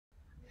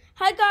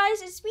Hi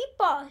guys, it's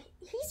Meatball.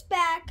 He's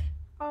back.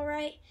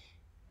 Alright.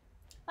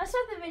 Let's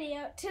start the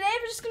video. Today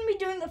we're just going to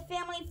be doing the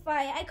family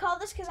fight. I call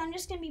this because I'm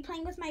just going to be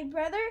playing with my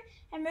brother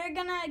and we're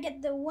going to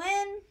get the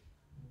win.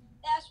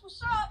 That's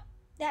what's up.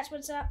 That's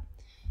what's up.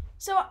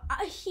 So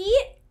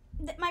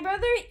my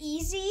brother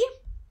Easy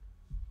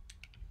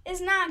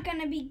is not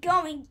going to be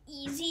going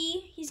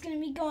easy. He's going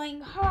to be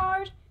going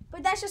hard.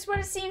 But that's just what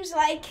it seems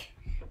like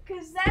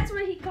because that's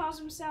what he calls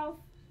himself.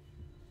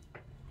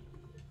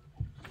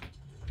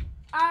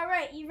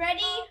 Alright, you ready?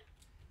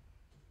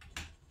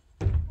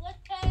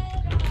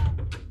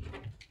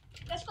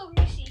 Let's go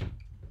greasy.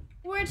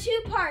 We're two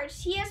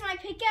parts. He has my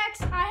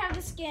pickaxe, I have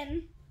the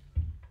skin.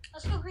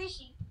 Let's go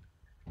greasy.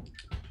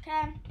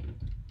 Okay.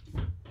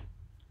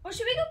 Or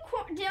should we go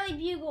Daily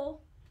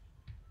Bugle?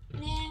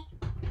 Nah.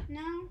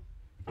 No?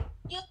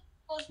 It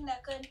wasn't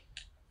that good.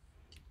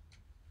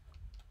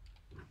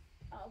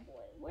 Oh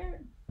boy, we're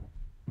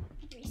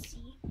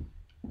greasy.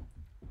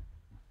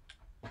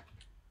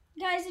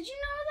 Guys, did you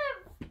know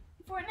that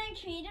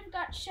Fortnite Creative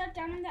got shut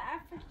down in the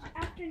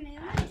afternoon?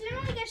 It didn't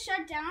really get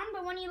shut down,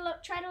 but when you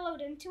try to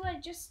load into it,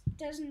 it just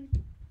doesn't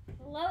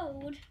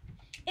load.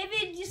 If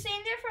you stay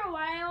in there for a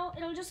while,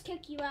 it'll just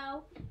kick you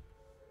out.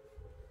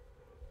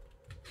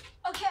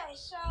 Okay,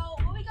 so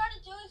what we gotta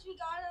do is we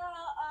gotta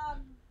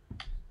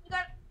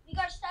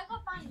stack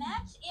up on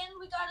mats, and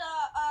we gotta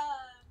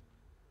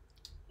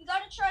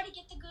try to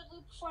get the good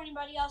loot before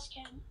anybody else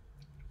can.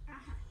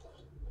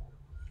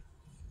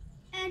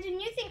 And a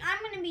new thing I'm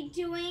going to be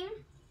doing,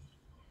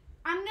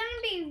 I'm going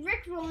to be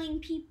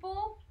rickrolling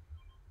people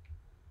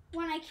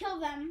when I kill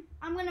them.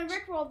 I'm going to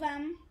rickroll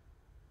them.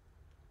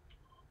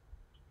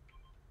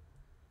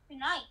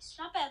 Nice,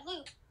 not bad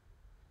loot.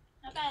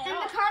 Not bad In at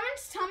all. the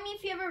comments, tell me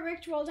if you ever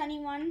rickrolled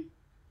anyone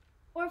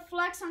or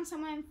flex on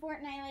someone in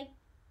Fortnite, like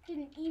did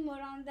an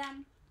emote on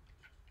them.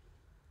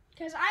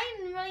 Because I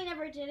really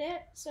never did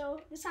it,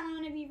 so this time I'm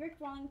going to be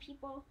rickrolling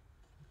people.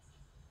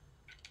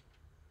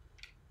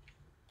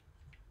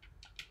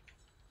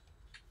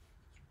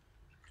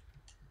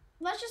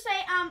 Let's just say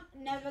I'm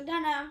never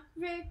gonna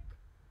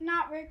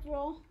not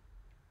rickroll.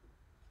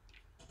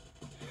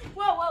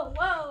 Whoa, whoa,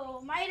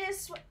 whoa!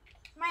 Midas,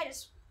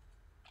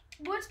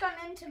 what's gone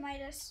into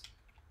Midas?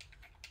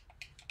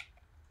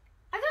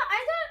 I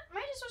thought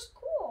Midas was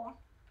cool,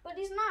 but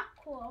he's not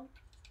cool.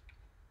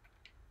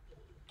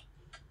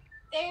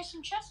 There's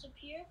some chests up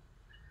here.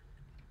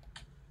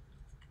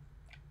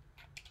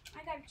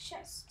 I got a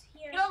chest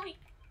here. No,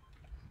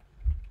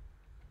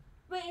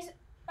 Wait,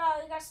 oh,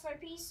 you got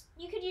Slurpees?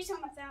 You could use them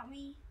without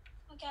me.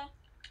 okay.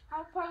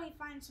 I'll probably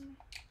find some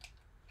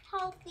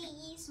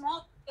healthy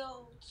Small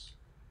goats.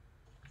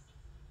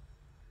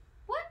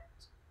 What?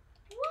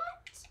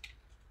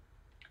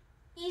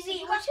 Easy.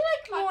 You What do you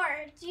like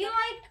more? Do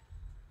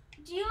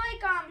you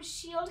like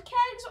shield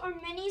kegs or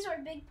minis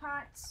or big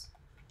pots?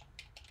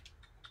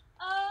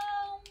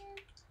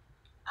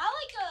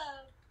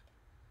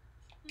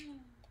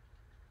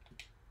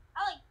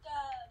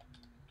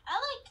 I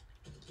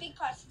like big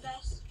pots the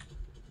best.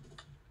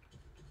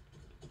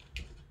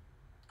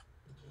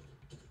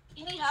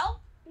 You need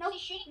help? Nope.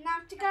 Is he shooting?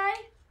 Knocked a guy.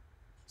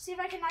 See if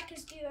I can knock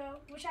his duo,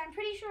 which I'm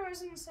pretty sure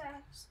is in his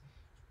house.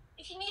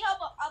 If you need help,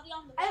 I'll be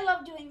on the way. I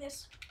love doing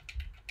this.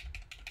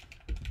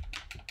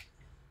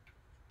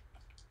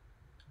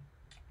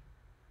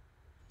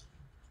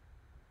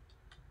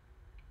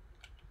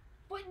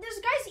 But this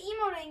guy's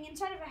emoting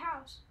inside of a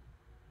house.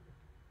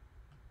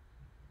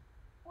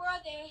 Where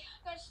are they?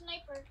 I got a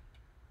sniper.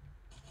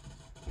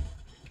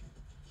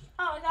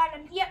 Oh, I got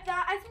him. Yep,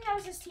 I think that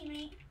was his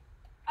teammate.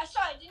 I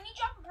saw it. Didn't he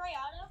drop a gray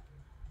auto?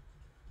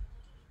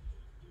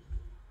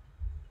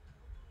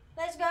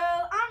 Let's go.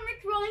 I'm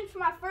rickrolling for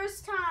my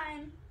first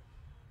time.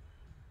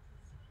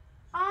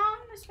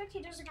 The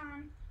spectators are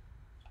gone.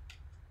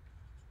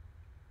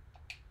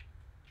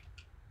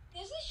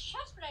 There's this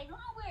chest, but I don't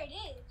know where it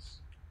is.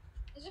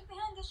 Is it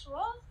behind this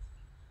wall?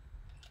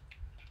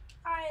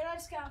 Alright,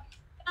 let's go.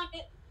 Found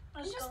it.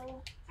 Let's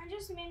go. I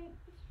just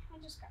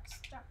got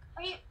stuck.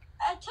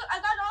 I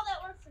got all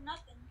that work for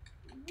nothing.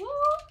 Woo!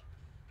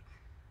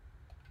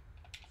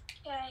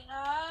 Okay,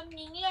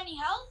 you need any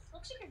health?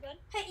 Looks like you're good.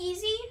 Hey,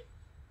 Easy,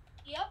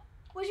 Yep.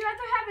 would you rather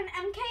have an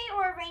MK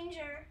or a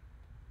Ranger?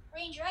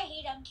 Ranger, I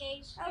hate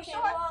MKs. Okay,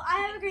 well, I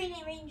have a Green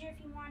Ranger if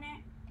you want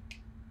it.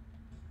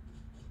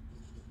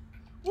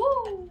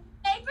 Woo!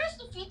 Hey, first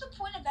defeat the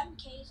point of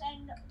MKs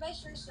and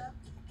vice versa.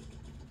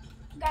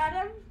 Got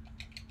him.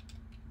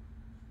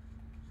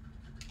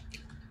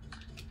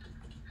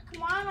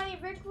 Come on, let me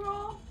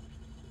rickroll.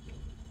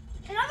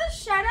 Another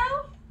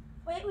shadow.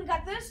 Wait, we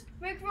got this.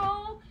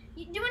 Rickroll.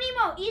 Do an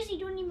emote. Easy,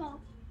 do an emote.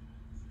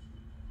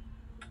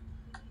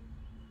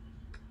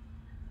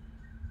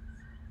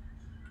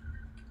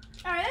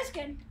 Alright, that's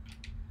good.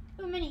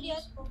 Ooh, minis.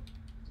 Yes.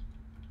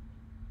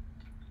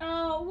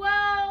 Oh,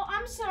 well,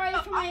 I'm sorry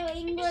for my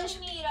English.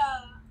 Need,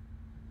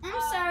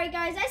 I'm sorry,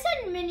 guys. I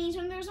said minis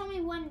when there's only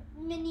one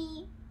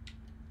mini.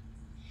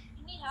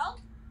 You need help?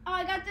 Oh,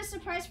 I got this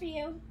surprise for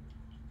you.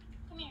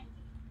 Come here.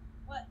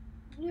 What?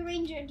 New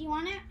Ranger, do you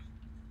want it?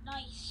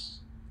 Nice.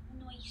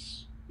 Nice.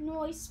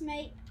 Nice,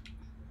 mate.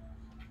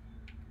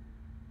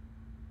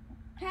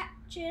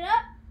 Catch it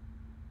up.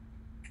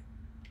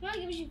 It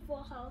only gives you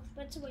full health,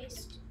 but it's a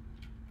waste.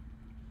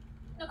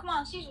 No, come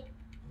on, Caesar.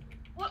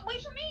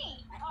 Wait for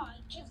me. Oh, I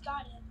just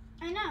got it.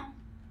 I know.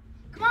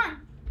 Come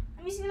on.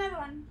 Let me see another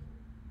one.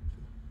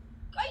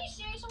 Are you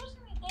serious? I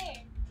wasn't even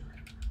there.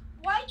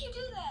 Why'd you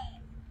do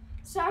that?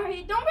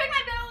 Sorry. Don't break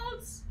my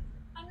builds.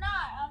 I'm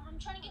not. I'm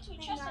trying to get to a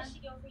Hang chest on. I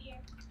see over here.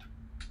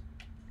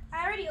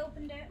 I already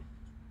opened it.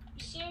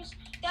 You serious?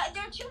 There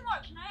are 2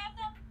 more. Can I have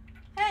them?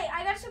 Hey,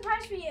 I got a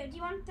surprise for you. Do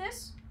you want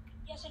this?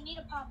 Yes, I need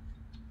a pump.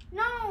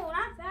 No,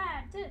 not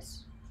that.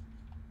 This.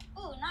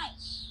 Ooh,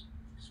 nice.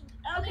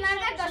 Oh, can I have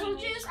that guzzle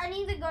juice? I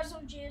need the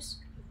guzzle juice.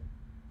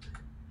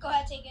 Go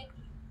ahead, take it.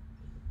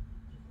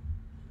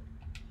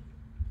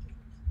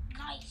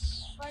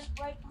 Nice.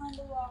 Right behind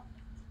the wall.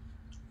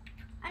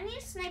 I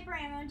need sniper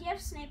ammo. Do you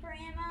have sniper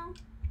ammo?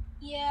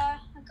 Yeah,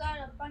 I got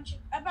a bunch of.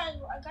 I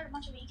got a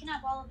bunch of it. You can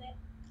have all of it.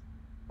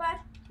 But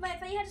I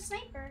thought you had a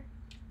sniper.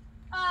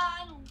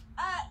 I don't.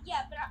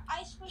 Yeah, but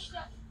I switched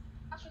up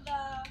after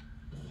the.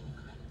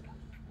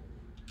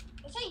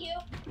 Is that you?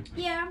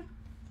 Yeah.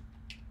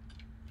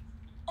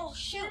 Oh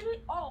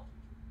shoot! Oh.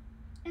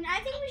 And I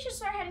think we should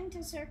start heading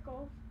to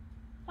circle.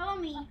 Follow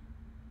me.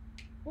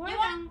 You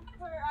want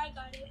where I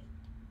got it?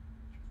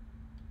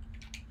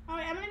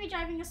 Alright, I'm gonna be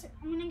driving us.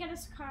 I'm gonna get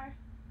us a car.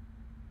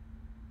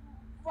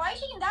 Why are you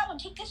taking that one?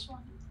 Take this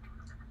one.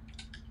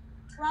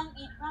 Wrong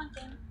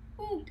thing.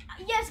 Ooh,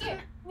 yes.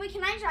 Can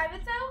I drive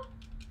it though?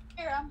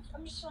 Here,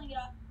 I'm just filling it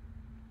up.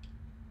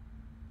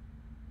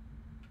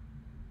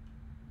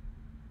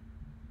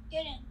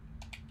 Get in.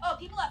 Oh,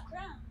 people have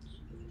crowns.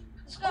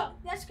 Let's go. Oh,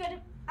 that's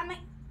good.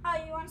 Oh,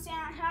 you want to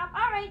stand on top?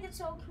 Alright, that's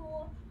so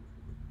cool.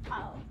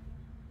 Oh.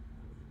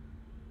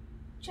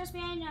 Trust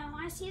me, I know.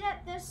 I see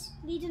that this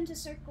leads into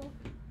circle.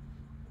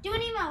 Do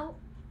an emote.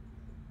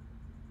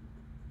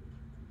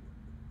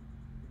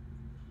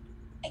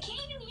 I can't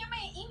even hear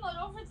my emote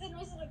over the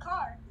noise of the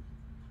car.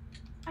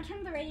 I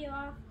turned the radio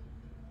off.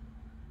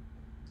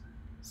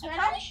 So I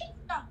probably should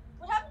jump.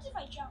 What happens if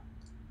I jump?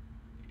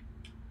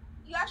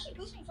 You actually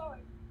boost me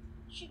forward.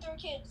 Shoot, they're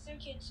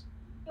kids.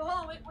 Yo,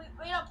 hold on, wait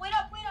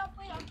up.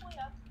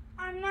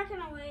 I'm not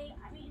gonna wait.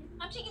 I mean,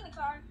 I'm taking the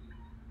car.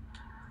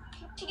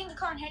 Taking the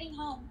car and heading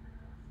home.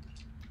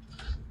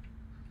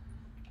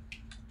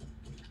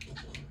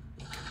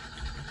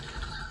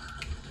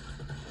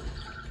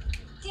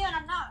 Damn,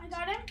 I'm not. I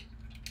got him.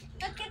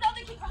 Let's get the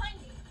other kid behind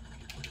you.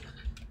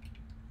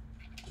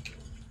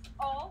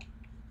 Oh.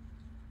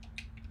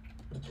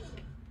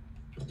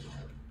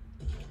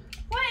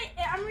 Wait,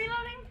 I'm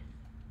reloading.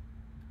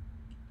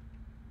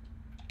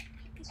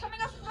 He's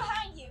coming up from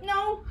behind you.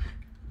 No.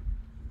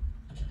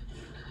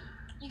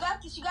 You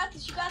got this.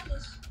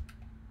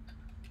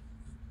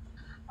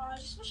 Oh, I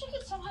just wish I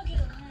could somehow get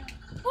around.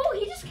 Oh,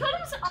 he just killed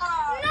himself.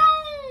 Oh.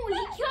 No,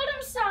 he killed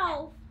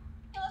himself.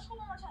 No, let's go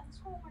one more time.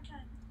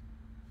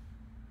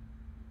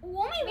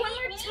 Only one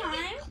more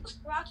time?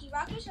 Rocky's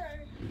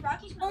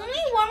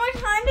Only one more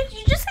time? Did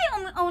you just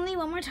say only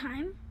one more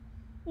time?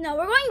 No,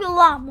 we're going a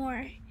lot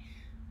more.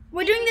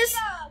 We're doing this.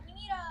 We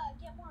need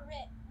to get more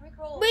Rick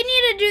rolls. We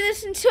need to do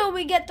this until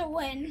we get the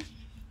win.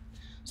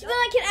 So then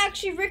I can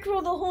actually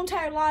rickroll the whole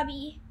entire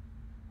lobby.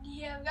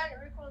 Yeah, we gotta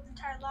rickroll the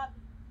entire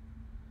lobby.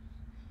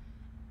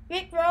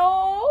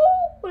 Rickroll.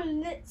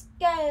 Let's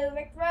go,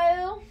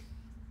 rickroll.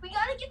 We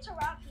gotta get to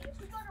Rocky. If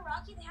we go to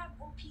Rocky, they have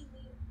OP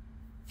loot.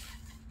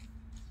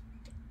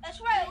 That's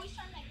why I always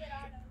find my good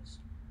autos.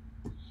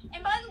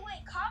 And by the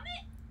way,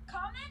 comment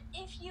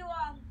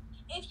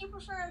if you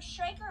prefer a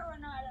striker or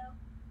an auto.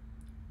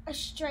 A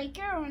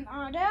striker or an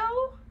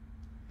auto?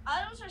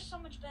 Autos are so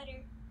much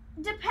better.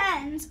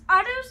 Depends.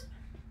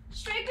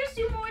 Strikers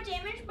do more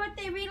damage, but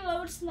they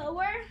reload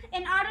slower,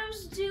 and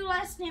autos do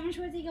less damage,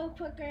 but they go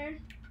quicker.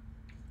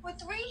 With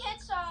 3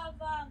 hits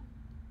of a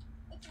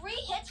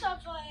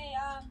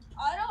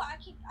auto, I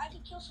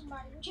could kill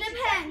somebody.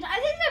 Depends. I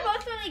think they're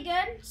both really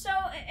good. So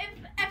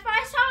if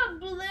I saw a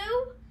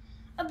blue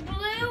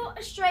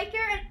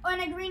striker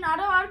and a green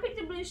auto, I would pick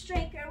the blue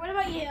striker. What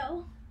about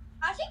you?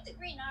 I think the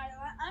green auto.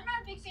 I'm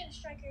not a big fan of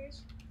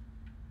strikers.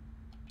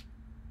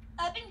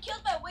 I've been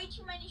killed by way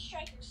too many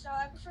strikers, so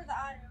I prefer the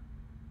auto.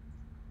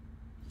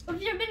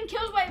 If you've been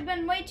killed by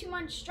way too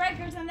much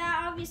strikers, then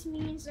that obviously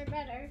means they're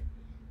better.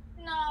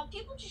 No,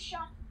 people just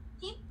shot.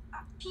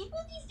 People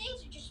these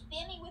days are just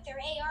spamming with their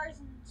ARs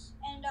and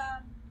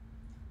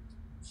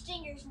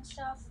stingers and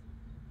stuff.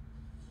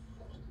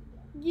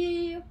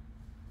 Yeah.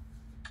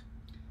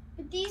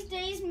 But these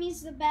days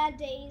means the bad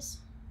days.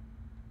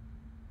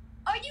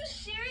 Are you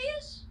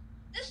serious?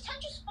 This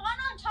tent just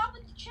spawned on top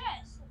of the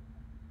chest.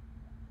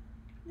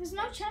 There's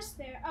no chest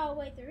there. Oh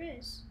wait, there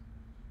is.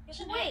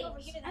 There's a Wait, over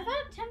here. I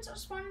thought tents are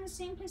spawning in the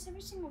same place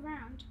every single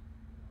round.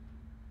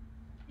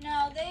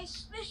 No, they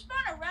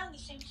spawn around the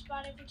same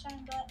spot every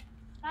time, but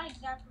not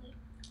exactly.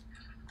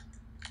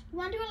 You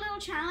want to do a little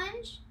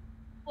challenge?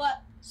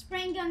 What?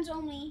 Spraying guns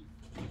only.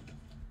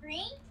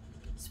 Green?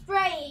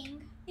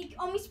 Spraying.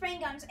 Only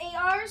spraying guns.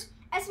 ARs,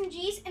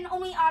 SMGs, and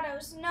only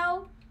autos.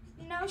 No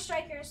No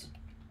strikers.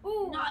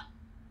 Ooh. Not.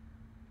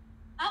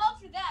 I'm up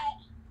for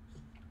that.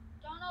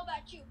 Don't know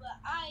about you, but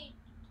I.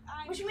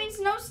 Which means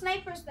no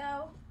snipers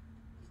though.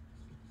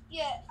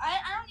 Yeah, I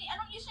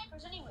don't use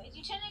snipers anyways.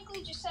 You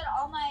technically just said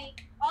all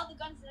the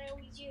guns that I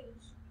always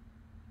use.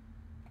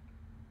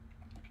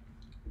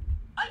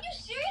 Are you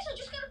serious? I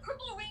just got a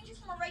purple ranger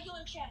from a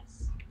regular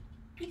chest.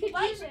 You could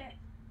use it.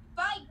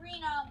 Buy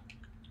green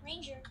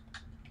ranger.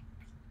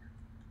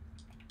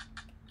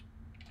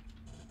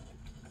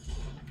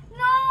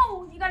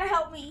 No, you gotta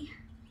help me.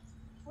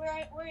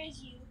 Where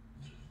is you?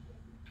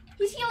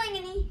 He's healing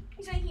and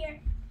he's right here.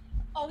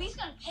 Oh, he's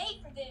gonna pay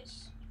for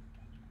this.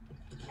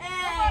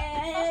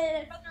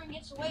 Brother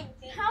gets away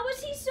with it. How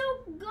is he so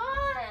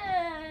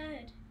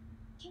good?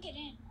 Can get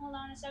in. Hold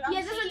on a second.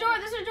 Yeah, there's a door.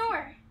 There's a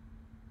door.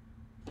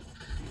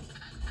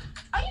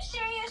 Are you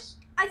serious?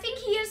 I think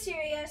he is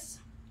serious.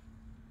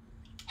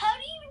 How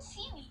do you even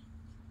see me?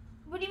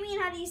 What do you mean?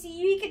 How do you see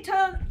you? He could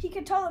tell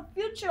the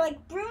future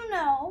like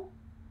Bruno.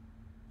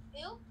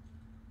 Ew.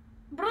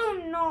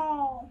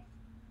 Bruno.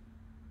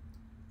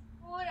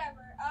 Whatever.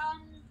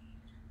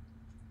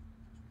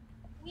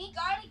 We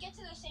gotta get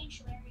to the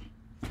sanctuary.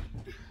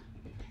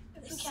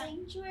 The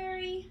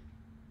sanctuary?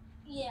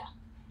 Yeah.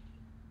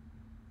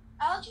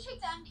 I'll just take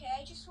the MK.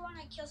 I just want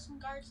to kill some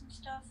guards and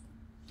stuff.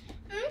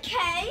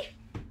 Okay.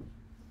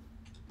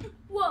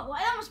 Whoa,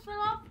 I almost fell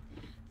off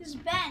this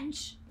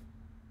bench.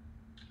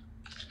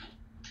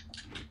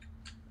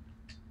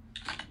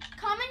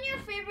 Comment your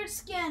favorite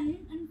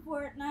skin in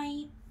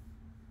Fortnite.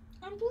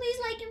 And please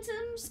like and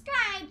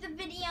subscribe the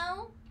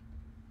video.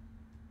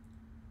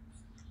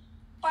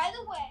 By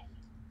the way,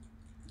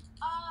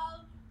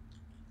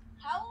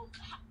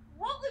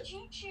 what would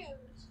you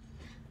choose?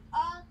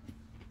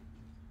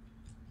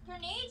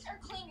 Grenades or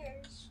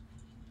clingers?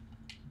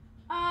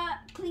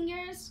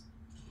 Clingers.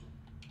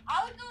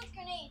 I would go with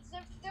grenades.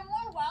 They're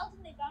more wild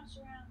and they bounce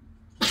around.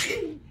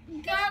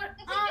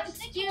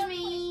 Excuse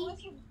me. So if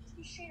you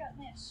straight up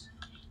miss.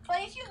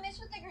 But if you miss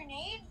with the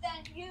grenade,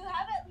 then you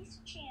have at least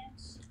a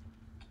chance.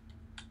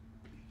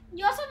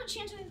 You also have a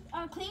chance with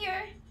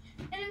clinger,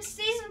 and it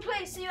stays in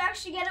place, so you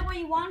actually get it where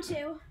you want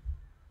to.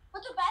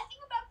 But the bad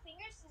thing about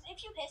clingers is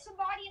if you hit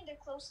somebody and they're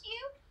close to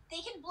you,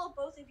 they can blow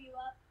both of you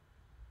up.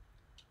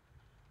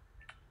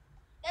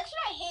 That's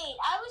what I hate.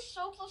 I was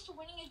so close to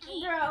winning a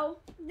game. Bro,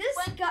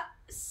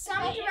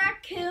 some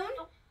raccoon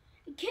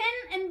can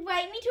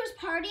invite me to his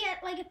party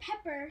at like a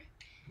pepper.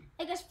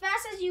 Like as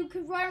fast as you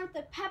could run with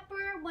the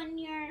pepper when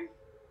you're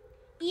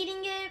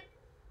eating it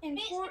in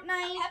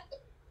Fortnite.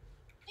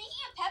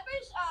 Speaking of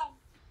peppers,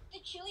 the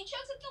chili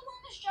chugs at the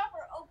wellness shop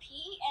are OP,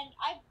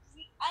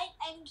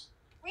 and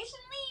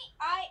recently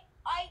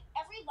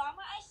every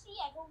llama I see,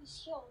 I've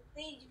always killed.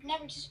 They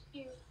never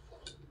disappear.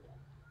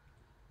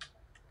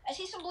 I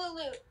see some blue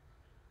loot.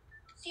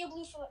 See a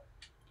blue foot.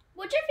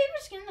 What's your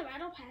favorite skin in the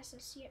Battle Pass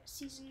this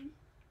season?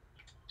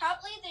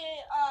 Probably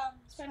the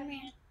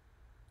Spider-Man.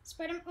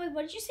 Wait,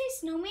 what did you say?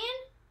 Snowman?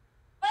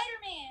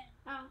 Spider-Man.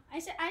 Oh, I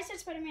said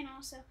Spider-Man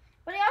also.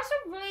 But I also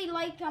really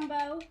like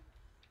Gumbo.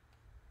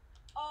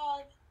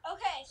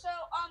 Okay, so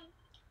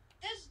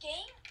this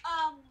game,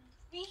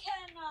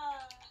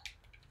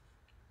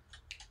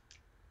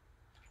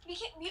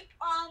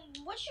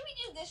 what should we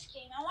do this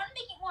game? I want to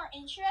make it more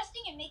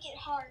interesting and make it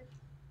hard.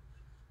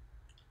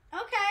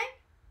 Okay.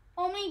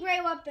 Only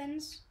gray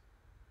weapons.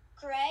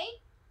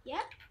 Gray?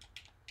 Yep.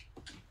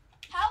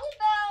 How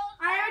about...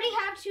 I already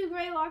have 2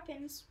 gray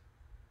weapons.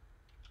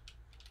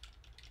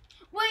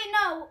 Wait,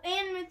 no.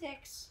 And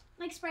mythics.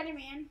 Like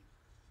Spider-Man.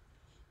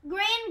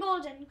 Gray and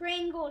golden. Gray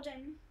and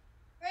golden.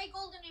 Gray,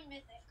 golden, and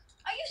mythic.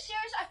 Are you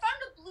serious? I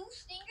found a blue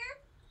stinger.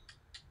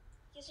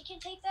 Guess I can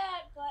take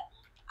that, but...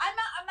 I'm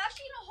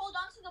actually going to hold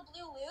on to the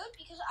blue loot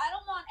because I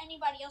don't want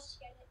anybody else to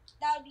get it.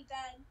 That would be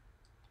bad.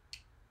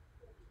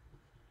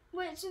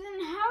 Wait, so then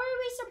how are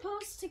we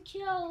supposed to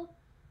kill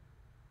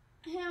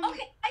him?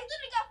 Okay, I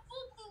literally got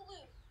full blue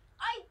loot.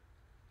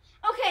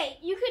 Okay,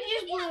 you could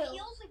use blue. Have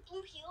heals, like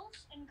blue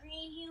heals and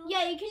green heals.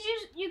 Yeah, you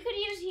could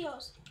use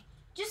heals.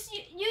 Just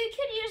you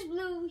could use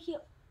blue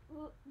heal.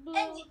 Blue.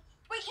 And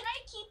wait, can I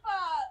keep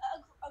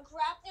a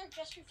grappler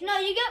just for? No,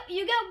 you get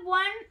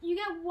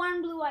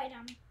one blue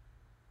item.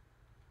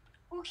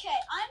 Okay,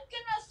 I'm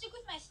gonna stick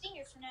with my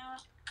stinger for now.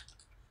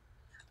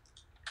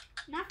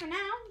 Not for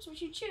now. It's what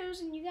you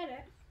choose, and you get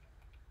it.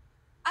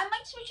 I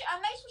might switch it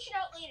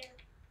out later.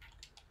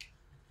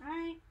 All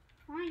right,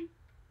 fine.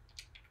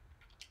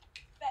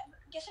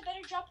 Guess I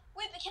better drop.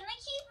 Wait, but can I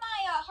keep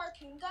my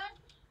harpoon gun?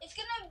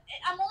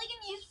 I'm only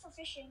gonna use it for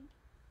fishing.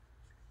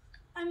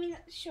 I mean,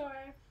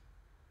 sure.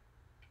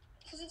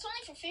 Because it's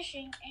only for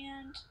fishing,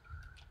 and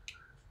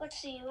let's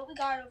see what we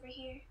got over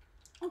here.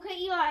 Okay,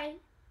 Eli.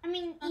 I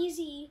mean,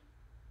 easy.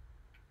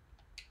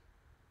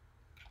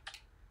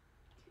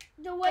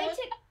 The way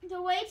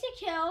to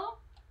kill.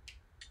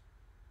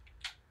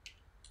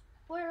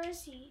 Where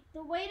is he?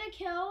 The way to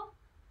kill.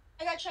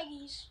 I got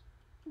chuggies.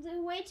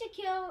 The way to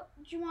kill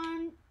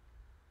Juan.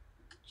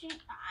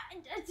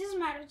 It doesn't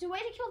matter. The way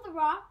to kill the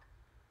rock,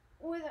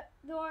 or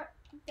the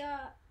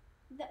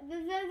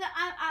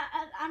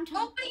I'm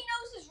Nobody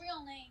knows his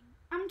real name.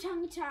 I'm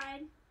tongue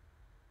tied.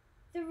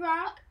 The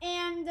Rock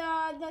and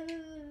the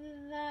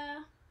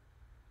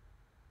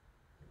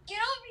Get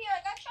over here,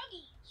 I got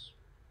Chuggies.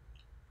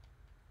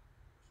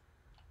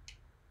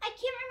 I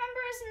can't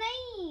remember his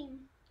name.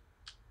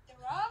 The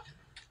Rock?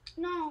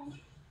 No.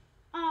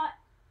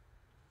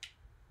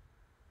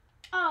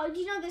 Oh, do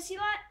you know this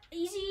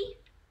easy?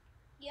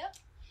 Yep.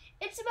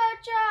 It's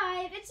about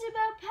drive, it's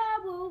about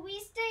power. We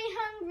stay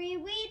hungry,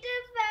 we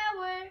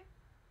devour.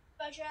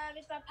 About drive,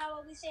 it's about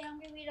power. We stay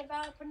hungry, we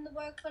devour. Put in the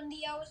work, put in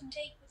the hours, and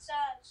take with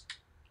size.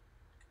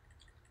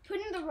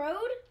 Put in the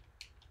road?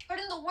 Put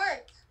in the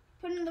work.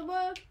 Put in the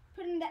work,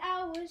 put in the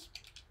hours.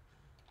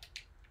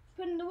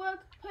 Put in the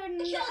work, put in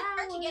the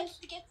hours.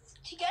 To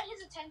get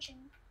his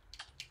attention.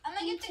 I'm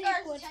gonna get the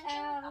guard's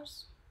attention.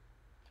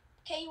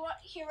 Okay, you want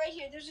here, right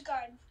here. There's a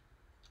guard.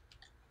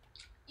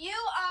 You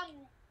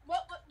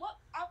what?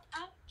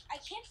 I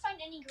can't find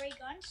any gray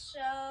guns,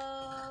 so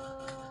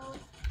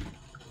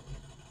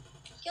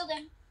killed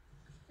him.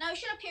 Now he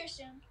should appear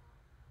soon.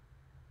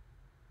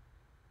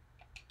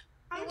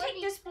 I'm gonna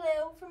take this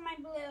blue for my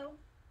blue.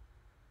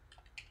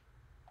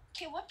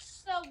 Okay,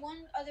 what's the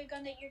one other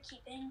gun that you're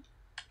keeping?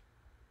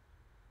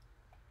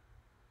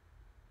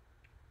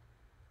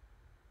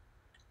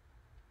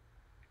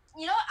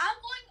 You know what?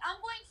 I'm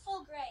going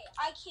full gray.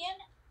 I can't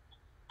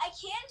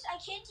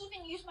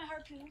even use my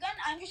harpoon gun.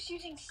 I'm just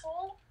using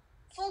full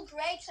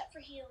gray except for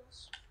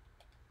heals.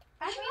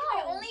 Which means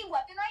my only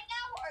weapon right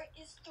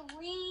now is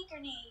 3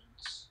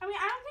 grenades. I mean,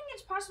 I don't think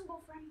it's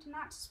possible for him to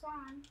not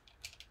spawn.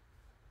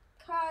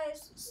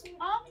 Cause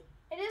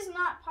it is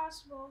not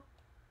possible.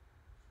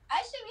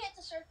 I say we hit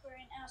the circle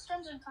and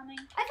storm's incoming.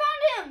 I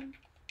found him.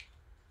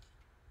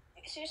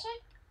 Seriously?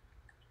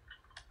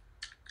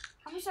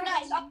 I'm sorry.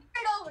 Nice. I'll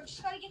right over.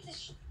 Just gotta get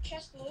this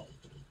chest loot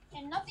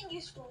and nothing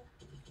useful.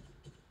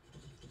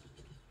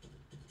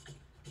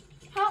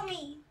 Help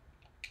me.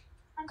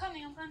 I'm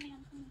coming.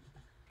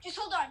 Just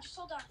hold on.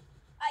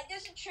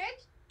 There's a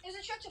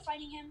trick to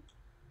fighting him.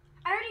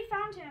 I already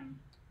found him.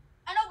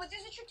 I know, but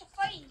there's a trick to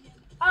fighting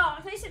him. Oh,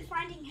 I thought you said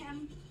finding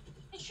him.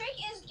 The trick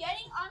is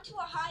getting onto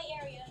a high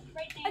area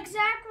right now.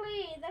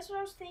 Exactly. That's what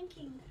I was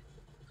thinking.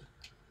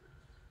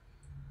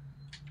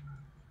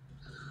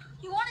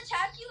 He won't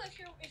attack you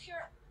if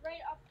you're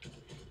right up.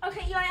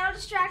 Okay, Eli, I'll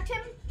distract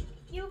him.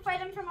 You fight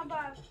him from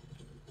above.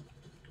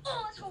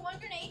 Oh, let's go. 1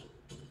 grenade.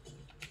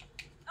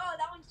 Oh,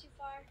 that one's too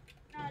far.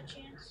 Not a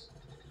chance.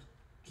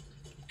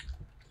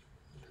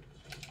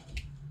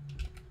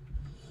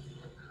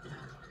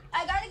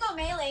 I gotta go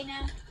melee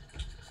now.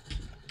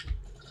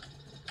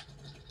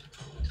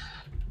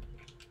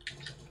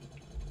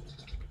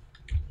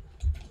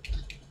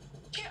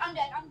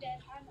 I'm dead.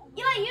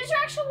 Eli, use your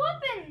actual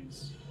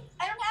weapons.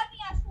 I don't have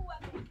any actual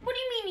weapons. What do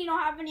you mean you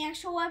don't have any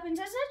actual weapons?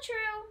 Is that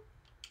true?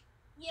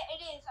 Yeah,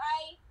 it is.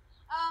 I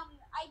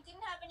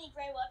didn't have any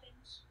gray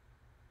weapons.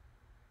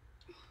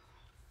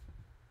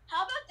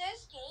 How about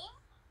this game?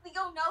 We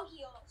go no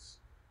heals.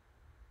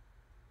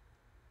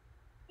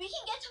 We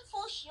can get to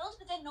full shields,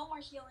 but then no more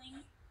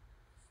healing.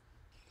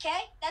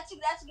 Okay, that's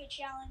a good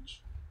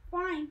challenge.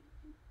 Fine.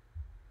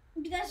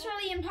 But that's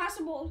really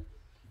impossible.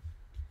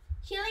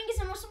 Healing is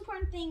the most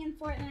important thing in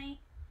Fortnite.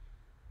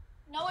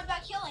 No, what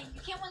about killing?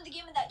 You can't win the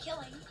game without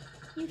killing.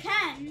 You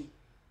can.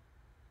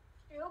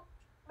 True.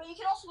 But you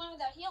can also win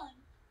without healing.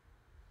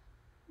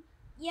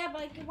 Yeah,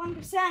 but like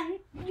 1%.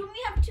 You only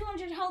have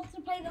 200 health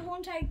to play the whole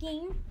entire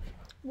game.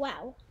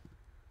 Wow.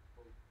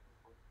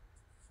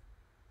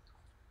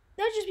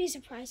 That would just be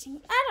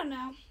surprising. I don't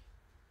know.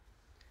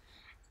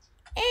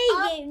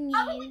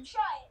 How about we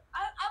try it?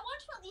 I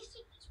want to at least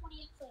take the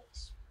 20th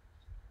place.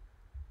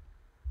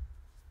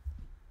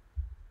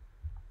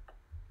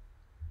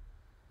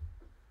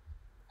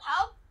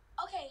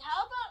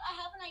 How about I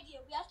have an idea?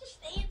 We have to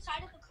stay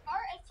inside of the car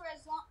and for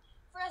as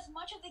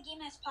much of the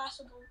game as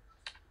possible.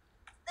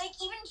 Like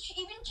even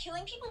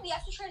killing people, we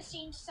have to try to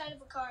stay inside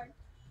of a car.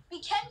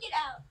 We can get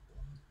out.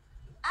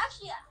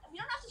 Actually, we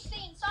don't have to stay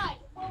inside.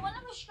 Well, one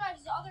of us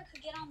drives, the other could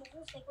get on the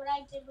roof, like what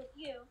I did with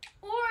you.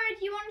 Or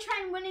if you want to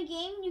try and win a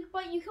game,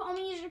 but you can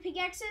only use your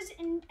pickaxes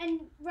and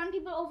run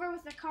people over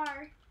with the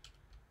car.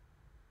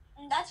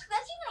 And that's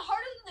even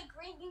harder than the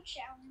Grey Loot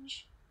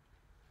Challenge.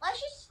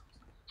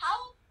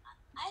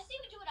 I say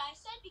we do what I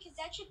said because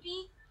that should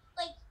be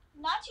like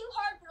not too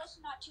hard, but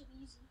also not too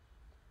easy.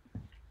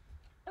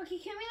 Okay,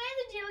 can we land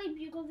the Daily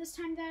Bugle this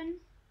time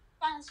then?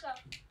 Fine, let's go.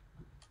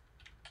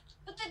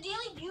 But the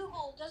Daily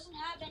Bugle doesn't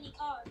have any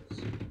cars.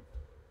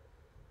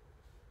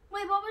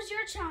 Wait, what was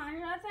your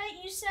challenge? I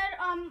thought you said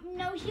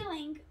no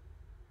healing.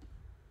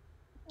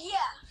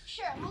 Yeah,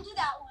 sure, we'll do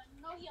that one.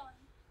 No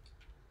healing.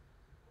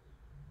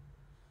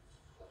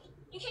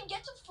 You can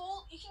get to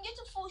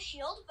full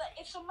shield, but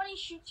if somebody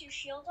shoots your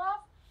shield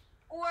off,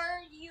 or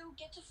you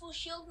get to full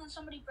shield and then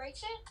somebody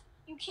breaks it,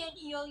 you can't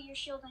heal your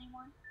shield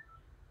anymore.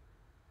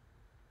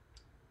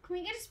 Can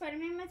we get a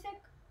Spider-Man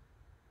mythic?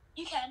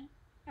 You can.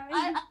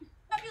 I'm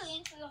not really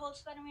into the whole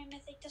Spider-Man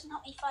mythic. Doesn't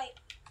help me fight.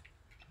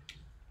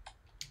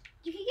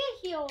 You can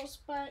get heals,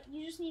 but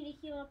you just need to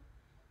heal up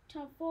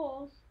to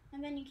full,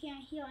 and then you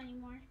can't heal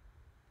anymore.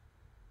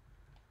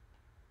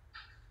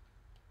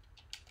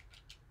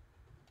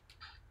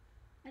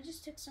 I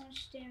just took so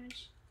much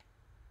damage.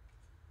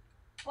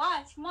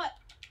 Why? From what?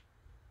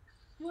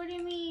 What do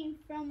you mean,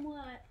 from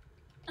what?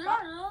 I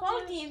don't know.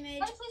 Fall damage.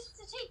 What places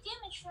to take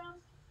damage from?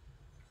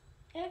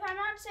 If I'm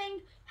not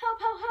saying, help,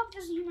 help, help,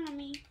 there's a human on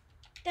me,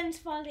 then it's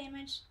fall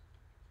damage.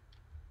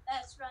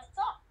 That's what I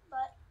thought,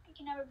 but you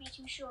can never be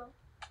too sure.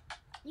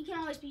 You can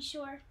always be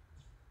sure.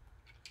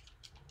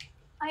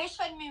 I hear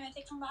Spider-Man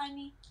mythic from behind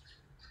me.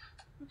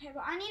 Okay,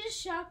 but I need a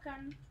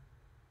shotgun.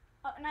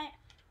 Oh, and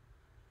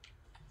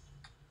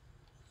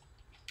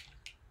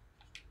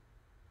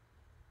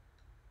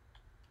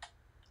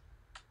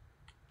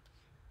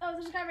oh,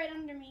 there's a guy right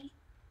under me.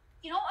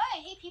 You know what?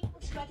 I hate people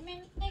with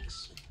Spider-Man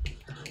mythics.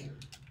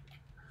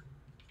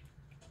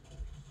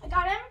 I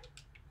got him.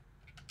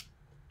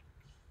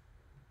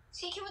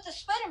 See, kid with the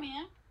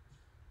Spider-Man.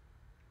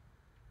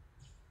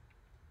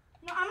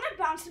 No, I'm gonna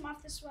bounce him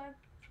off this web.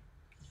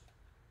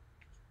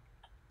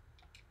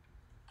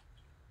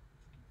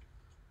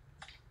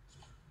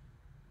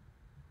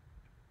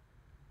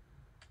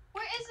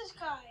 Where is this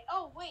guy?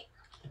 Oh, wait.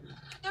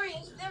 There he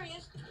is. There he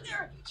is.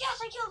 There.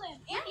 Yes, I killed him.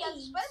 And he has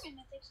the Nice.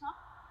 Spider-Man mythics. Not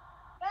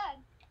bad.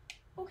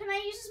 Oh, can I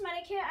use this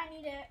medikit? I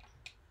need it.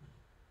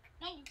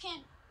 No, you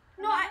can't.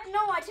 No,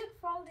 I took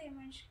fall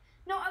damage.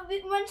 No,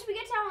 once we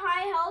get to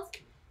high health,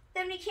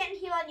 then we can't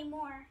heal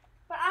anymore.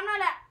 But I'm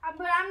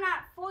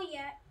not full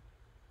yet.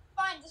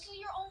 Fine, this is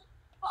your own.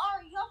 But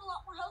Ari, you have a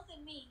lot more health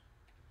than me.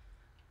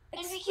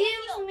 And we Excuse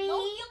can't heal. me. No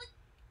healing,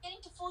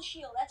 getting to full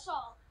shield. That's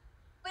all.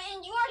 But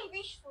and you already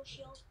reached full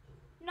shield.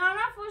 No, I'm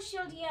not full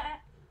shield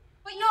yet.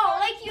 But No,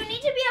 like you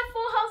need to be at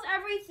full health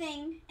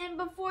everything, and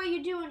before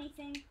you do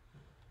anything,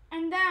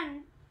 and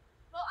then.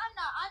 Well, I'm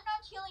not. I'm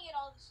not healing at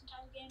all this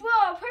entire game.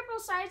 Whoa, purple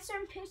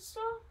sidearm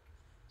pistol.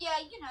 Yeah,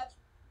 you can have.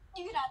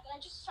 You can have it. I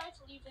just tried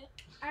to leave it.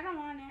 I don't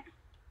want it.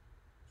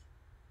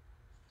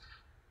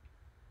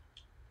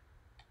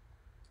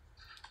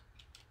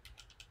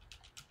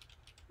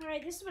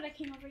 Alright, this is what I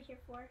came over here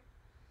for.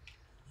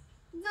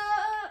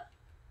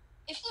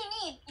 If you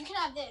need, you can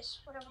have this,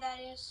 whatever that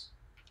is.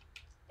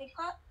 Big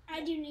pot.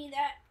 I do need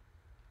that.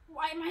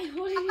 Why am I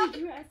holding my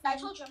breath? I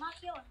told you I'm not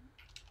healing.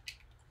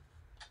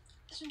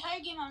 This entire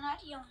game I'm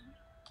not healing.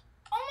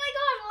 Oh my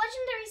god, a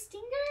legendary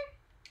stinger?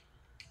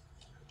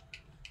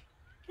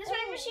 This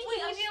vending machine wait,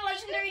 can a give you a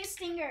legendary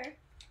stinger.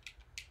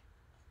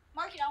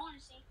 Mark it, I want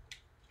to see.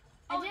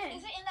 I Oh, did.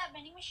 is it in that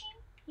vending machine?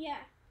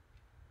 Yeah.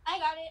 I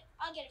got it.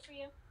 I'll get it for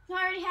you. No,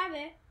 I already have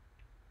it.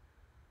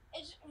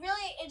 It's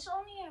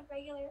only a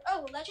regular,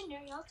 oh,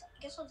 legendary. I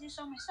guess I'll do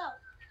so myself.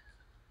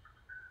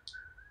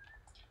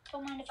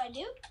 Don't mind if I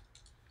do.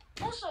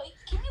 Also,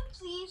 can you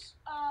please,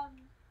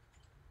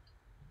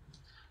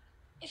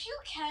 if you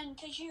can,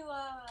 could you,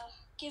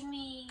 give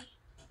me,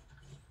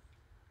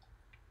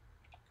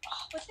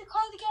 what's it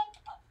called again?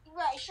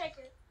 Right,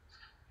 striker.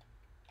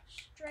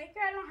 Striker?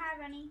 I don't have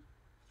any.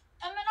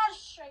 I mean, not a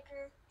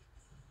striker.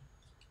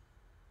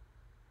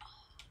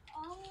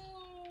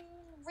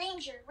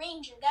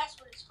 Ranger, that's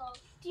what it's called.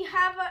 Do you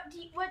have a, do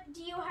you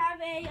have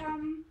a,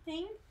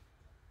 thing?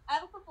 I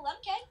have a purple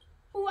MK.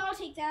 Oh, I'll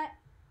take that.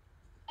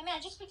 I mean, I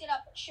just picked it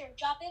up, but sure,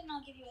 drop it and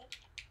I'll give you it.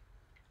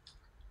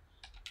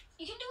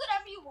 You can do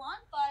whatever you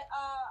want, but,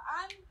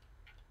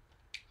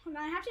 Hold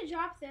on, I have to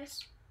drop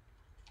this.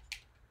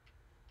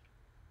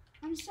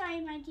 I'm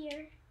sorry, my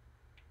dear.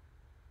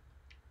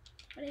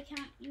 But I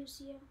can't use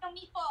you. No,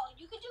 Meatball,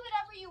 you can do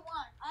whatever you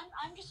want.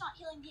 I'm just not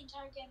healing the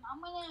entire game. I'm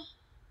gonna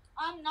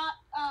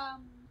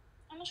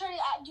try to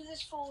do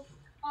this full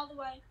all the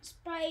way.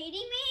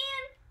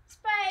 Spidey-Man,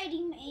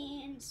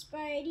 Spidey-Man,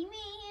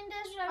 Spidey-Man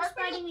does what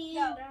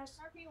Spidey-Man does.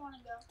 Wherever you want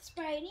to go.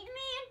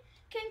 Spidey-Man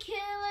can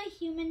kill a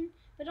human,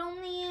 but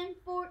only in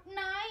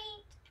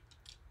Fortnite.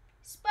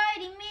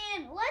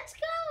 Spidey-Man, let's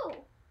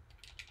go!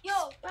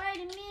 Yo!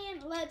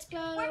 Spidey-Man, let's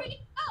go! Where are we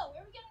gonna go?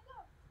 Where are we gonna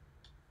go?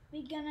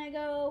 We gonna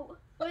go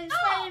where the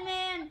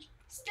Spider-Man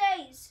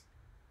stays.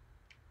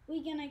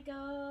 We gonna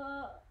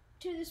go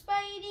to the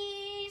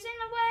Spideys in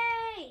the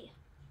way.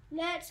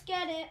 Let's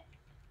get it.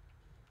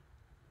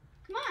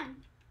 Come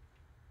on.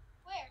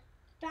 Where?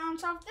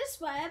 Bounce off this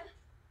web.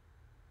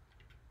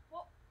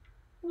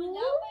 Went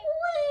that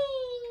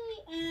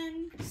Whee!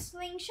 And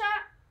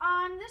slingshot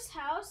on this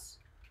house.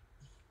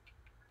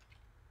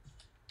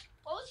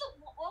 What was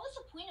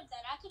the point of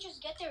that? I could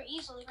just get there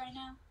easily right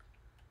now.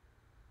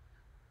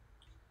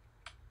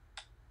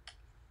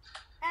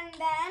 And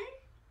then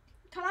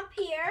come up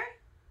here.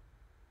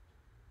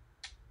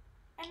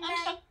 And I'm then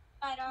stuck.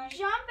 Alright.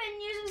 jump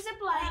and use a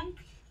zip line.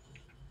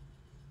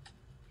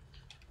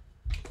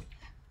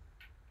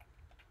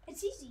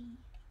 It's easy.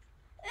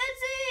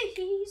 It's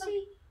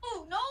easy.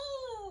 Oh no! I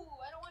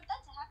don't want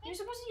that to happen. You're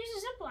supposed to use a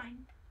zip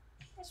line.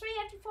 That's why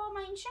you have to follow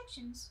my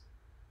instructions.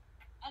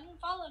 I didn't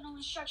follow no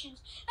instructions.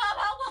 Help!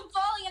 I'm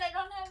falling and I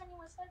don't have any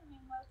more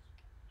Spider-Man left.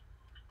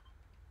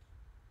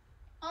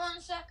 Hold on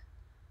a sec.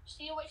 Just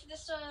need to wait for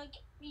this to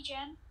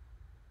regen.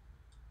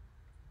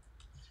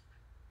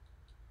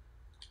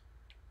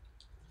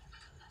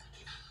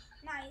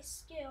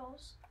 Nice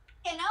skills.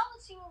 Okay, now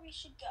let's see where we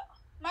should go.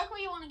 Mark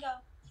where you want to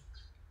go.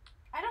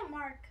 I don't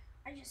mark.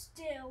 I just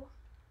do.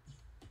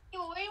 Yeah,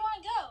 well, where do you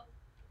want to go?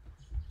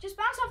 Just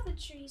bounce off the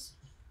trees.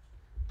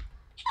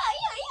 Yeah.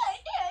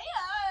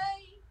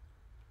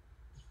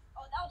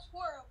 Oh, that was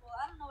horrible.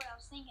 I don't know what I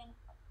was thinking.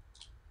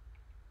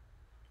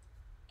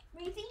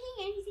 Were you thinking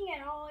anything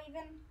at all,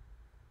 even?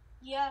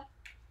 Yeah. I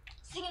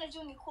was thinking of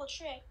doing a cool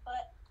trick, but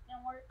it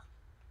didn't work.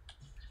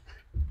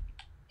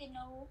 Didn't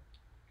know.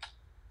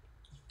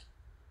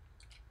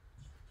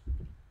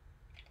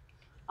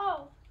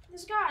 Oh,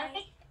 this guy.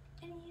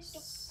 And he's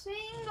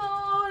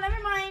single.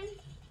 Never mind.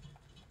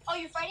 Oh,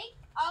 you're fighting?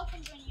 I'll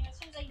come join you as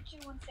soon as I do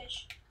one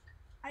fish.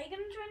 Are you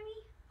gonna join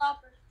me?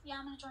 Hopper. Yeah,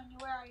 I'm gonna join you.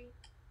 Where are you?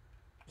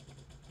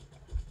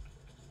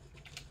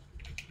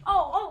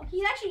 Oh,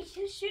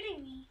 he's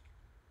shooting me.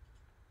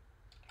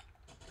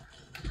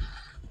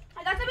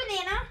 I got the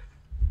banana.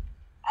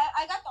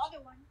 I got the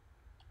other one.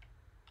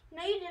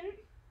 No, you didn't.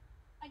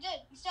 I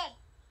did. He's dead.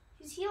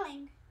 He's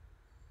healing.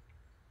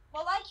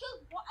 Well, I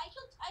killed the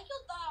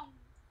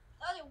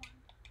other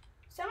one.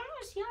 Someone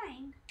was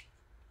healing.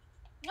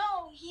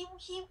 No, he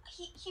was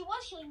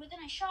healing, but then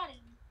I shot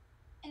him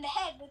in the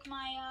head with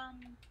my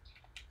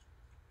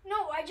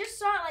No, I just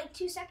saw it like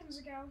 2 seconds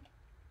ago.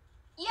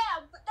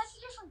 Yeah, but that's a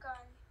different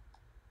guy.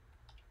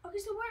 Okay,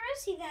 so where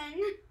is he then?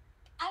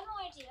 I have no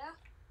idea.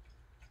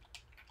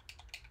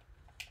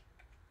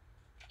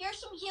 Here's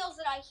some heals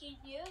that I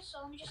can't use,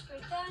 so let me just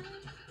break them.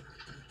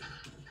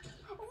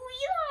 Oh,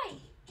 Eli!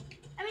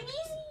 I mean,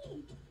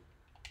 easy!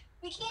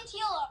 We can't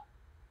heal up.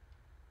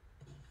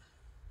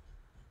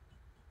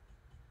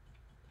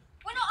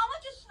 Wait, no, I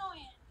want this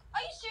snowman.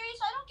 Are you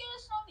serious? I don't get a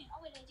snowman. Oh,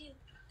 wait, I do.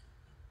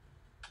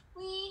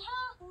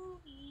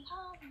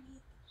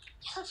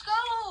 Yes, let's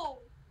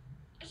go!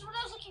 This is what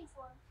I was looking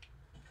for.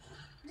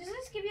 Does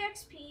this give you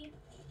XP?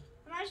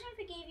 Imagine if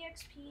it gave you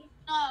XP.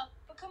 No,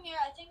 but come here.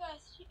 I think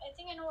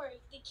I know where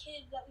the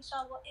kid that we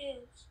saw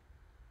is.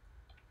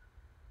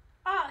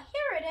 Ah,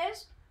 here it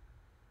is.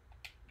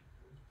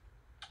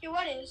 Here,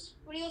 what is?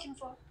 What are you looking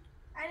for?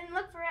 I didn't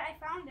look for it. I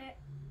found it.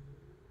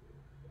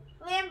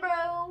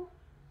 Lambo.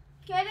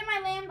 Get in my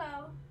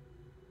Lambo.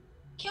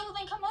 Okay, well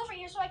then come over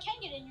here so I can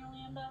get in your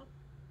Lambo.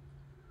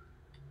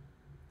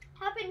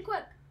 Hop in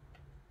quick.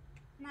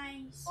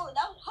 Nice. Oh,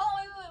 that was,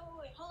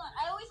 wait, hold on.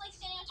 I always like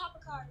standing on top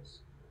of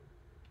cars.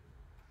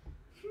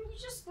 You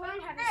just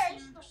learned how to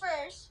stand.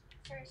 First.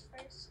 Are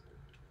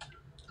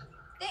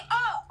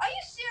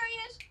you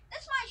serious?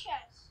 That's my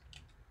chest.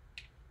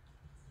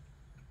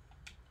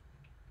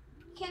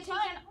 Can't take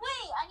Fine. it.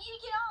 Wait, I need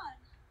to get on.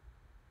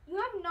 You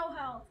have no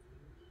health.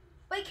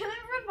 Wait, can we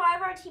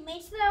revive our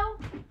teammates though?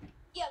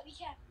 Yeah, we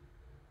can.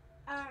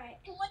 Alright.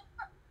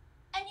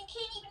 And you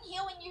can't even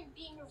heal when you're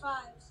being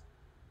revived.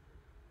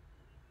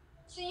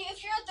 So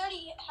if you're at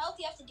 30 health,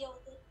 you have to deal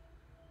with it.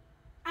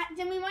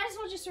 Then we might as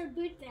well just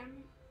reboot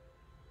them.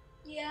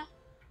 Yeah.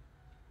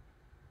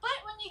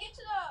 But when you get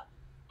to the...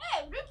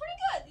 Hey, we're doing pretty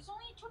good. There's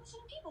only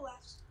 27 people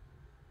left.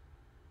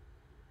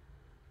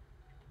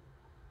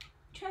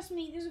 Trust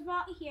me, there's a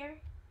vault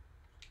here.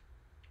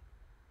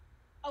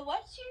 A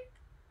what's here?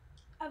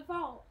 A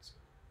vault.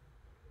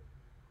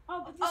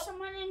 Oh, but there's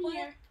someone in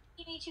here.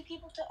 You need 2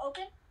 people to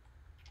open?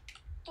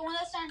 The one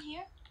that's down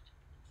here?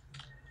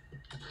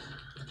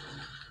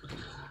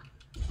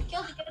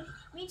 Killed it, good.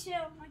 Me too.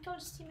 I killed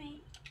his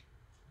teammate.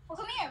 Well,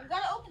 come here. We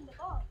gotta open the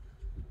vault.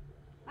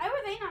 Why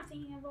were they not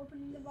thinking of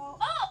opening the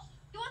vault? Oh!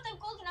 You want the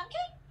golden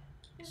upkey?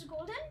 There's a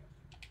golden?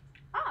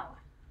 Oh.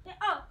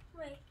 Oh,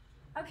 wait.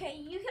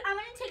 Okay, I'm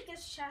gonna take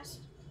this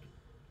chest.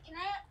 Can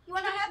I? You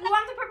want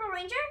the purple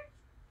ranger?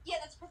 Yeah,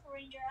 that's purple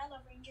ranger. I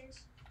love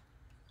rangers.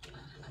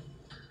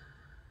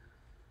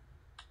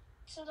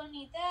 So don't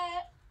need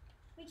that.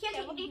 We can't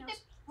take anything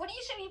else. What do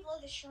you say we blow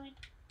this shrine?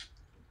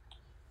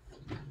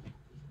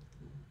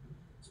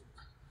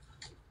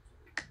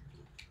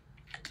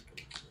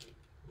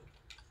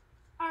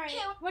 Alright,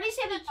 what do you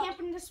say we camp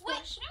in this bush?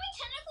 Wait, shouldn't we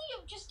technically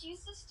have just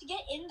used this to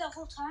get in the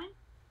whole time?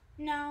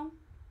 No.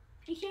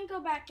 You can't go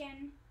back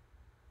in.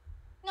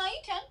 No,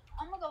 you can.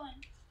 I'm gonna go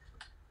in.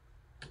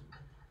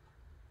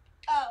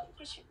 Oh,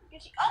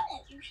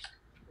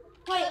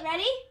 Wait,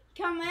 ready?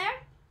 Come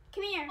there.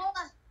 Come here. Hold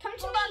on. Come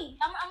to me.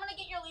 I'm gonna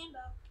get your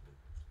Lambo.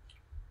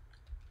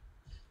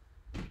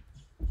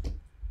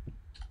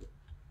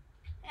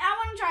 I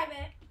want to drive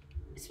it.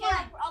 It's fine.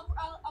 Yeah,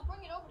 I'll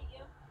bring it over to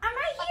you. I'm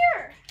right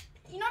here.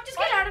 You don't just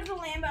get out of the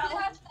Lambo. Who the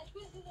hell is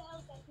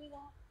that? Who is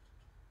that?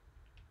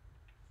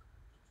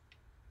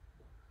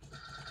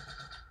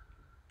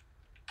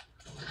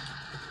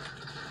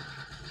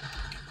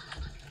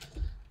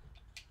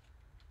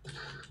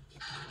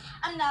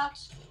 I'm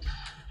knocked.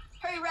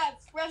 Hurry,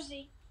 Rev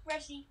Z.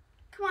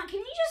 Come on, can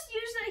you just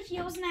use the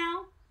heals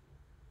now?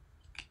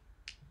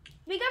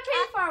 We got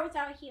pretty far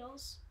without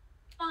heals.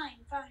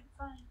 Fine. Fine,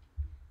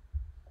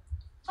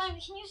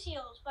 we can use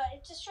heals, but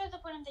it destroys the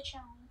point of the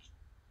challenge.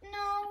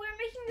 No, we're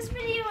making this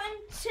video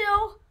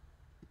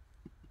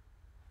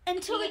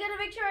until we get a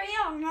victory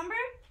royale, remember?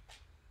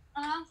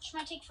 Which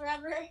might take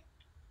forever.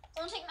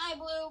 Don't take my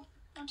blue.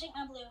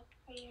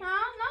 Right here.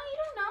 Huh? No, you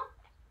don't know.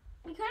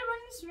 We could have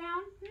run this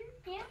around.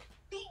 Yeah.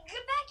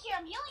 Get back here.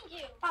 I'm healing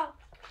you. Oh.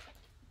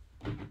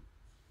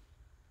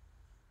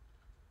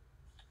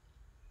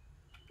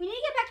 We need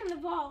to get back in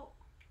the vault.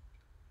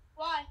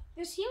 Why?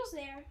 There's heals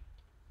there.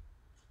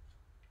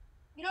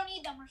 You don't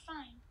need them. We're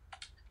fine.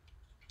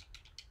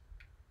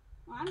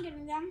 Well, I'm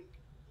getting them.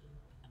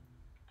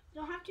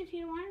 You don't have to if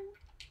you don't want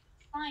to.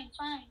 Fine,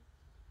 fine.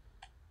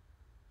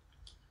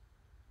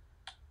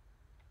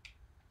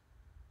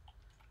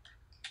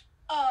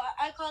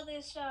 I call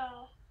this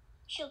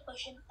shield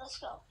potion. Let's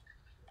go.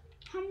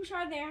 How much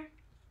are there?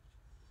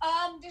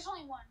 There's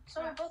only one,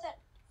 so we're both at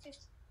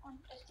 50.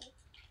 150.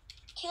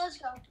 Okay, let's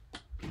go.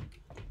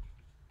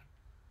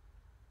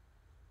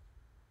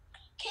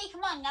 Okay,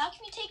 come on. Now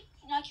can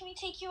we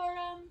take your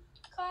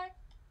car?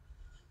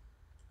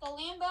 The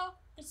Lambo?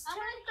 It's I'm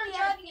gonna technically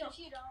start out of driving it fuel. if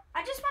you don't.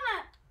 I just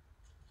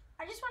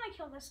wanna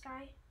kill this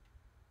guy.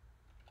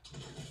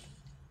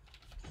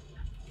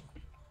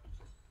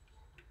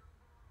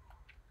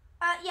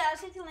 Yeah,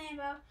 let's take the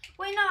Lambo.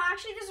 Wait, no,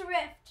 actually there's a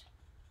rift.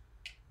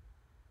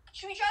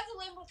 Should we drive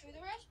the Lambo through the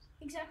rift?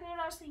 Exactly what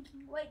I was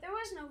thinking. Wait, there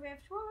was no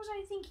rift. What was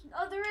I thinking?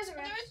 Oh, there is a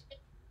rift.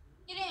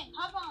 Get in.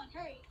 Hop on.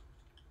 Hurry.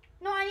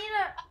 No, I need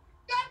a...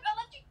 I'll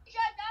let you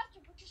drive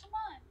faster, but just come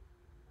on.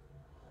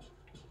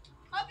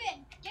 Hop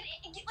in. Get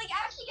in.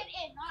 Actually get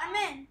in. I'm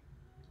in.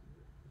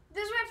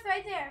 There's a rift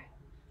right there.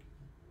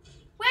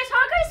 Wait, I saw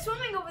a guy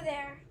swimming over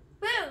there.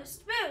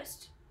 Boost,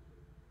 boost.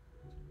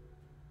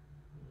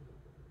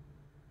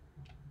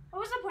 What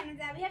was the point of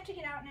that? We have to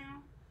get out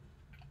now.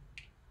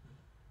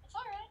 It's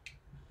alright.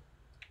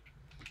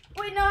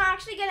 Wait, no,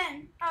 actually get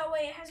in. Oh,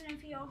 wait, it has no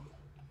fuel.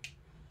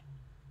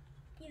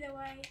 Either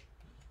way.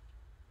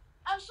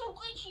 I'm so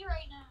glitchy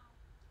right now.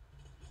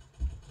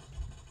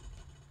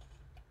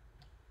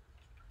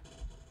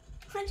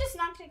 I just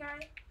knocked a guy.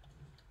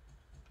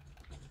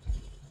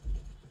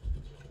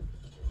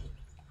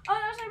 Oh,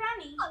 that was a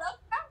Brownie. Oh, that's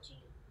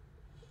bounty.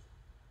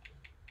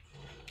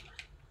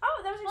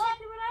 Oh, that was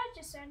exactly what I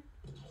just said.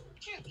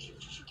 Shoot.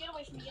 Get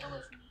away from me. Get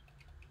away from me.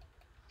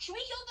 Should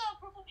we kill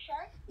the purple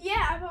shark?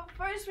 Yeah, but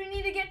first we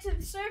need to get to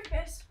the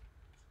surface.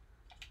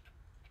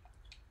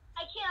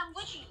 I can't. I'm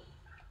glitchy.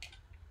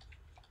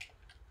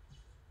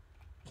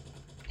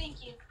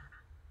 Thank you.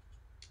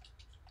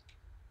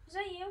 Is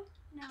that you?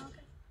 No,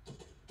 okay.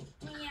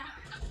 Yeah.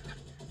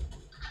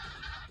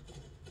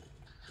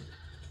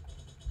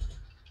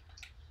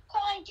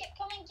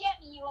 Come and get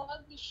me, you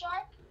ugly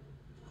shark.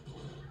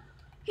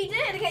 He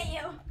did get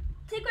you.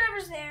 Take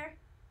whatever's there.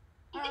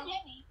 You can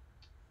hit me.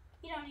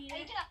 You don't need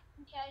it.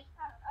 Okay.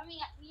 I mean,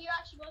 you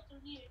actually both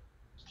don't need it.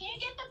 Can you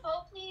get the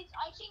boat, please?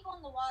 I can't go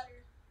in the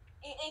water.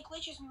 It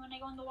glitches me when I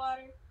go in the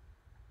water.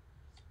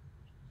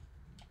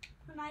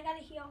 And I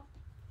gotta heal.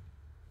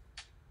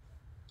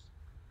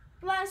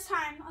 Last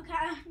time. Okay,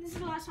 this is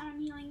the last time I'm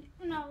healing.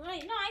 No,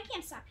 wait. No, I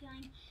can't stop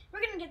healing.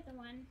 We're gonna get the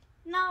one.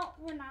 No,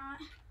 we're not.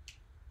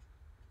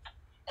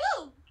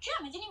 Ooh,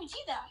 Jim, I didn't even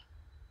see that.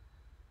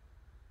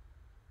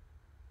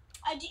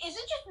 Is it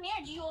just me,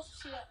 or do you also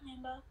see that,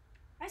 Lambo?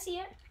 I see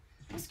it.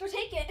 Let's go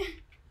take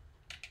it.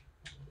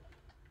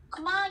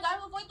 Come on,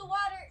 gotta avoid the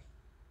water.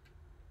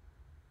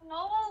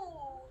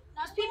 No,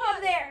 not There's people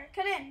over there.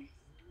 Get in.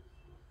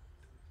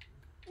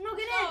 No,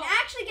 get in.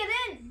 Actually, get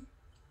in.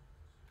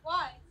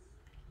 Why?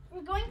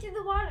 We're going through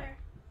the water.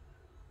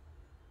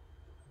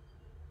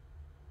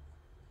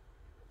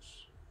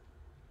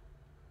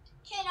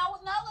 Okay, now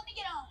let me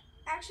get on.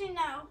 Actually,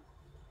 no.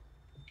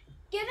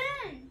 Get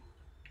in.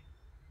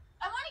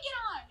 I want to get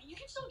on. You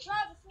can still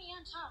drive with me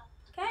on top.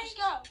 Okay. Just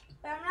go.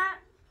 But I'm not.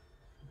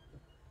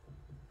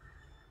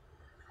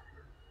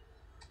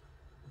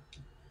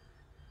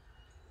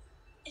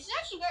 It's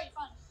actually very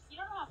fun. You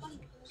don't know how fun it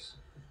is.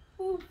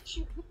 Ooh,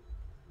 shoot.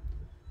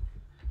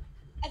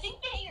 I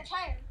think they hit your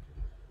tire.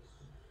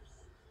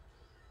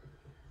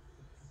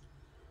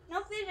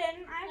 Nope, they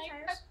didn't. I have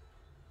tires.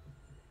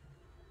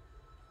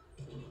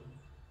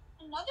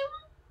 Another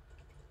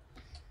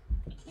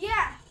one?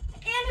 Yeah.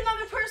 And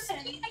another person.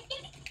 I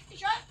can't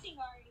driving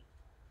already.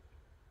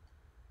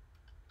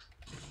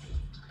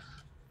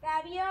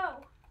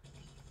 Fabio.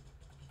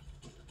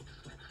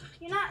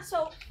 You're not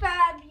so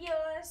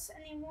fabulous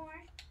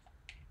anymore.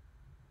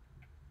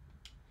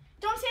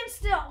 Don't stand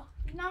still.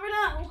 You never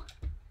know.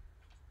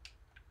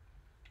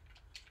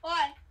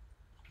 Why?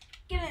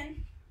 Get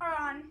in. Or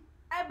on.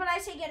 But I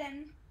say get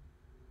in.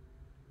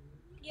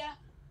 Yeah.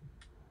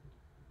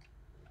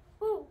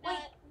 Ooh, wait.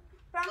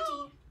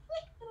 Bounty.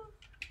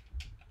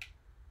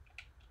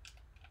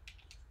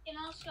 And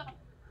I'll go.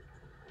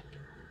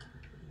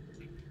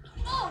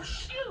 Oh,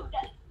 shoot.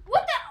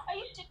 What the? Are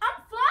you serious?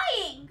 I'm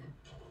flying.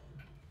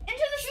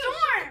 Into the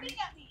storm. At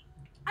me.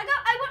 I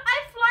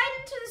fly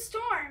into the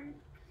storm.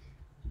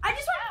 I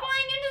just went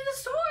flying into the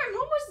storm.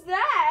 What was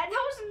that?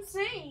 That was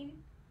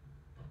insane.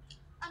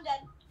 I'm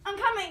dead. I'm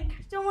coming.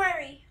 Don't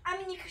worry. I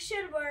mean, you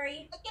should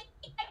worry.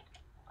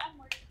 I'm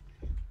worried.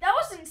 That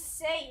was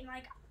insane.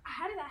 Like,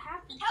 how did that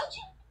happen? How'd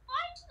you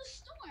fly into the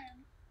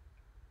storm?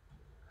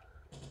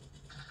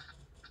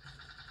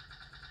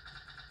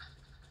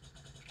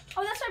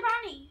 Oh, that's our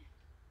bounty.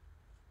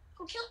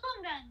 Go kill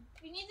him then.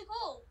 We need the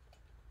gold.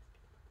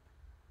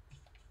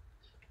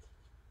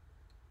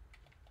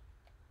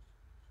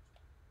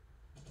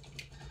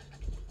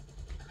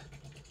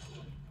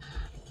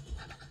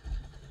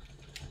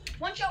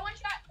 One shot, one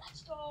shot.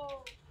 Let's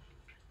go.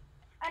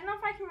 I don't know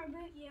if I can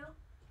reboot you.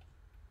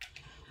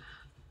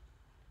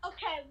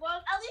 Okay,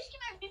 well, at least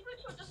can I reboot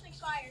so it doesn't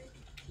expire?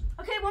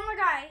 Okay, one more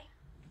guy.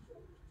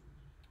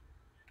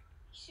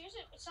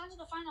 Seriously, it sounds like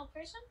the final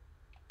person?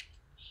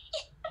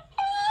 The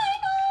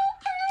final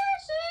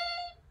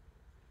person!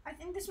 I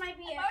think this might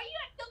be How it. are you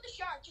gonna kill the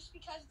shark just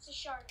because it's a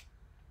shark?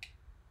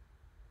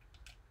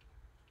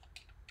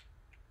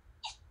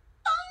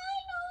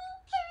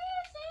 Final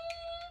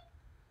person!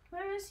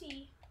 Where is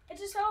he?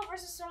 It's a solo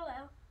versus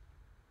solo.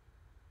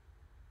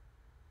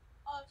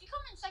 Oh, if you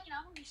come in second,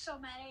 I'm gonna be so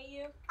mad at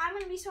you. I'm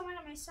gonna be so mad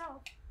at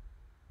myself.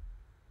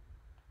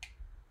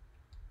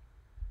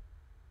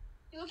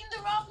 You're looking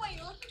the wrong way.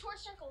 You're looking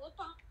towards circle. Look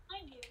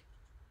behind you.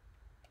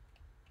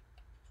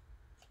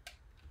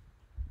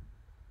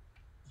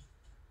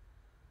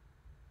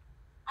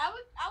 I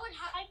would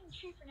hide in the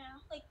tree for now.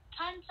 Like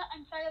hide on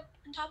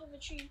top of a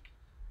tree.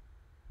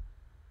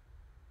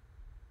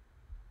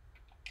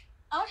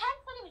 I would hide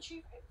inside of a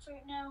tree for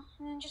now,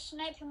 and then just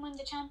snipe him when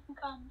the time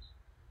comes.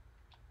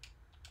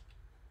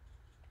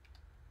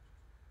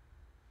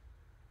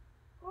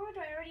 Or do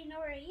I already know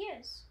where he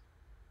is?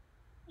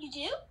 You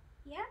do?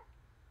 Yeah.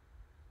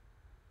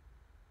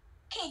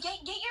 Okay,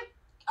 get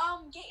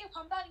your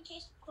pump out in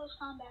case of close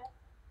combat.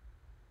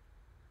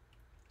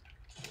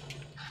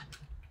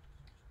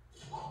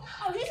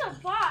 Oh, he's a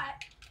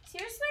bot.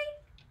 Seriously?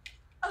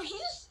 Oh,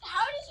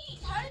 how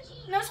did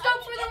he? No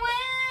scope for the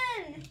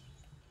win.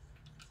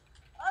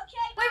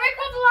 Okay. Wait,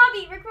 Rickroll the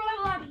lobby. Rickroll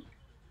the lobby.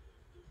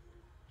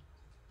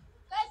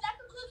 Guys, that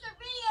concludes our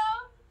video.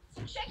 So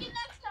check it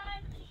next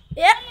time.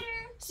 Yep.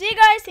 Later. See you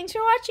guys. Thanks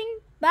for watching.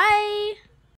 Bye.